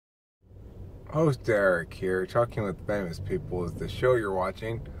Host Derek here, Talking with Famous People is the show you're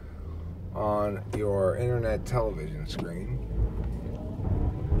watching on your internet television screen.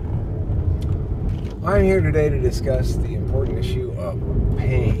 I'm here today to discuss the important issue of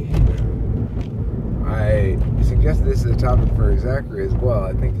pain. I suggested this as a topic for Zachary as well.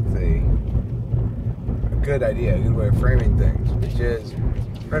 I think it's a good idea, a good way of framing things, which is, I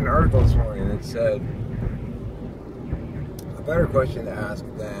read an article this morning that said a better question to ask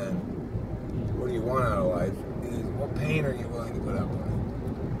than what do you want out of life is what pain are you willing to put up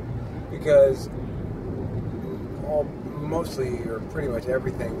with? Because mostly or pretty much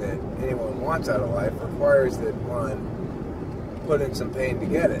everything that anyone wants out of life requires that one put in some pain to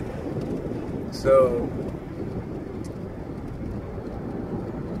get it. So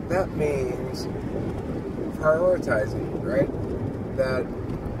that means prioritizing, right? That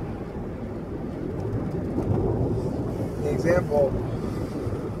the example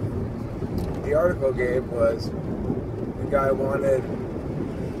the article gave was the guy wanted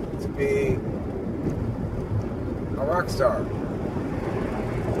to be a rock star. He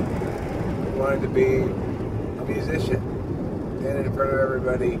wanted to be a musician, standing in front of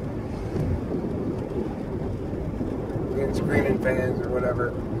everybody, getting screaming fans or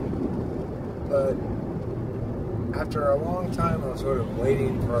whatever. But after a long time of sort of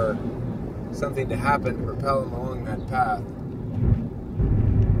waiting for something to happen to propel him along that path,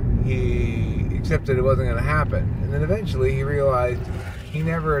 he accepted it wasn't going to happen. And then eventually he realized he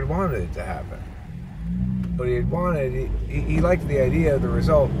never had wanted it to happen. What he had wanted, he liked the idea of the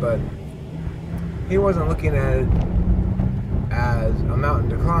result, but he wasn't looking at it as a mountain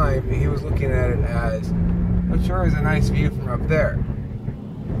to climb. He was looking at it as, it sure is a nice view from up there.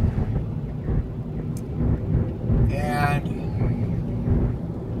 And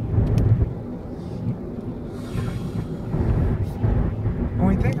when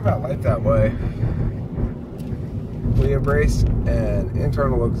we think about life that way, we embrace an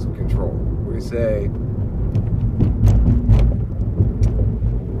internal locus of control. We say,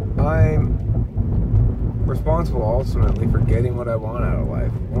 I'm responsible ultimately for getting what I want out of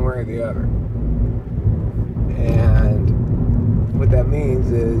life, one way or the other. And what that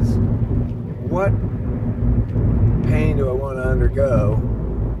means is, what pain do I want to undergo,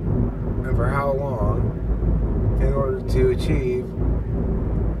 and for how long, in order to achieve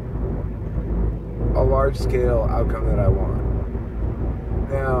a large-scale outcome that I want.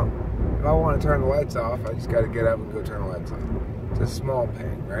 Now, if I want to turn the lights off, I just got to get up and go turn the lights on. It's a small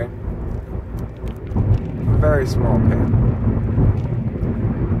pain, right? A very small pain.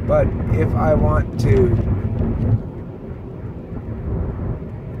 But if I want to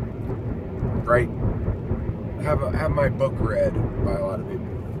have my book read by a lot of people,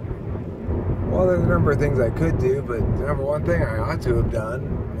 well, there's a number of things I could do, but the number one thing I ought to have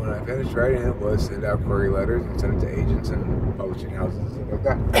done when I finished writing it was send out query letters and send it to agents and publishing houses and stuff like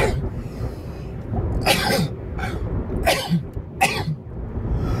that.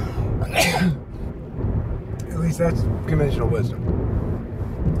 At least that's conventional wisdom.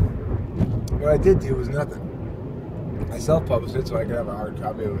 What I did do was nothing. I self-published it so I could have a hard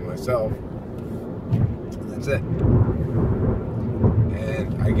copy of it myself. And that's it.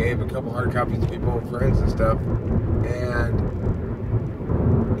 And I gave a couple hard copies to people, friends and stuff, and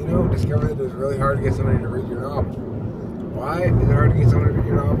discovered that it was really hard to get somebody to read your novel. Why is it hard to get somebody to read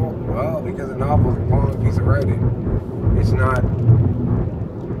your novel? Well, because a novel is a long piece of writing. It's not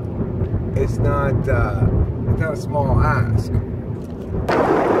a small ask.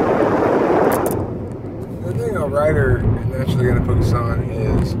 The thing a writer is naturally going to focus on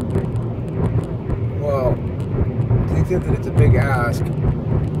is, well, to the extent that it's a big ask,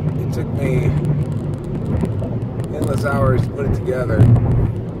 it took me endless hours to put it together.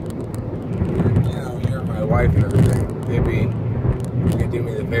 You're my wife and everything. Maybe you can do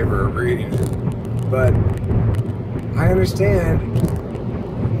me the favor of reading it. But I understand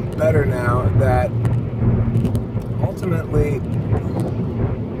better now that ultimately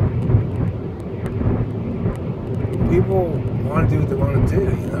people want to do what they want to do,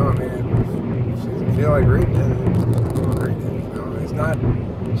 I mean, if she doesn't feel like reading it, it's not,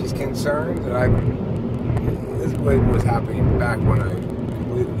 she's concerned that this was happening back when I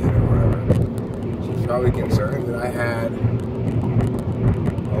completed it or whatever. She's probably concerned that I had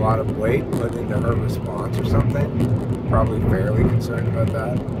a lot of weight put into her response or something. Probably fairly concerned about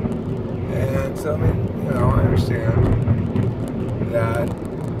that. And so, I understand that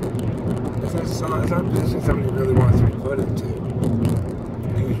it's not a position somebody really wants to be put into,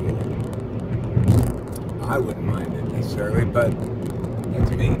 usually. I wouldn't mind it necessarily, but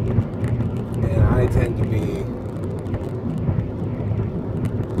that's me. And I tend to be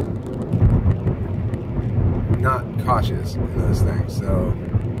not cautious in those things. So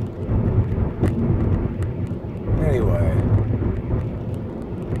anyway,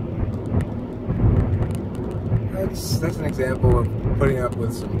 that's an example of putting up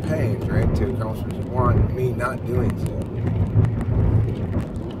with some pain, right, to accomplish what you want, me not doing so.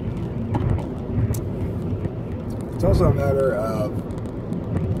 It's also a matter of,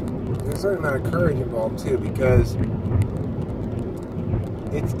 there's a certain amount of courage involved too, because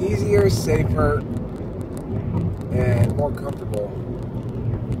it's easier, safer, and more comfortable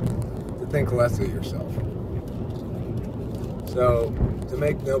to think less of yourself. So, to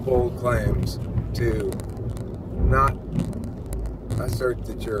make no bold claims, to not assert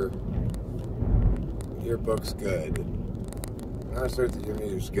that your book's good, not assert that your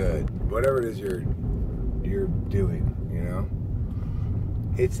music's good, whatever it is you're doing, you know,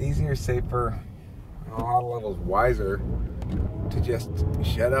 it's easier, safer, on a lot of levels wiser to just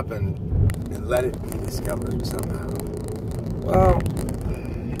shut up and let it be discovered somehow. Well,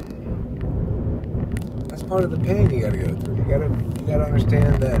 that's part of the pain you gotta go through. You gotta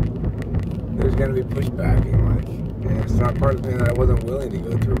understand that there's gonna be pushback in life. And it's not part of the pain that I wasn't willing to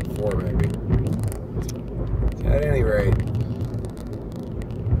go through before, maybe. At any rate,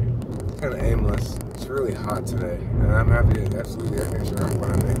 it's kind of aimless. It's really hot today, and I'm happy to absolutely air conditioner off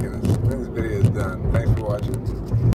when I'm making this. I think this video is done. Thanks for watching.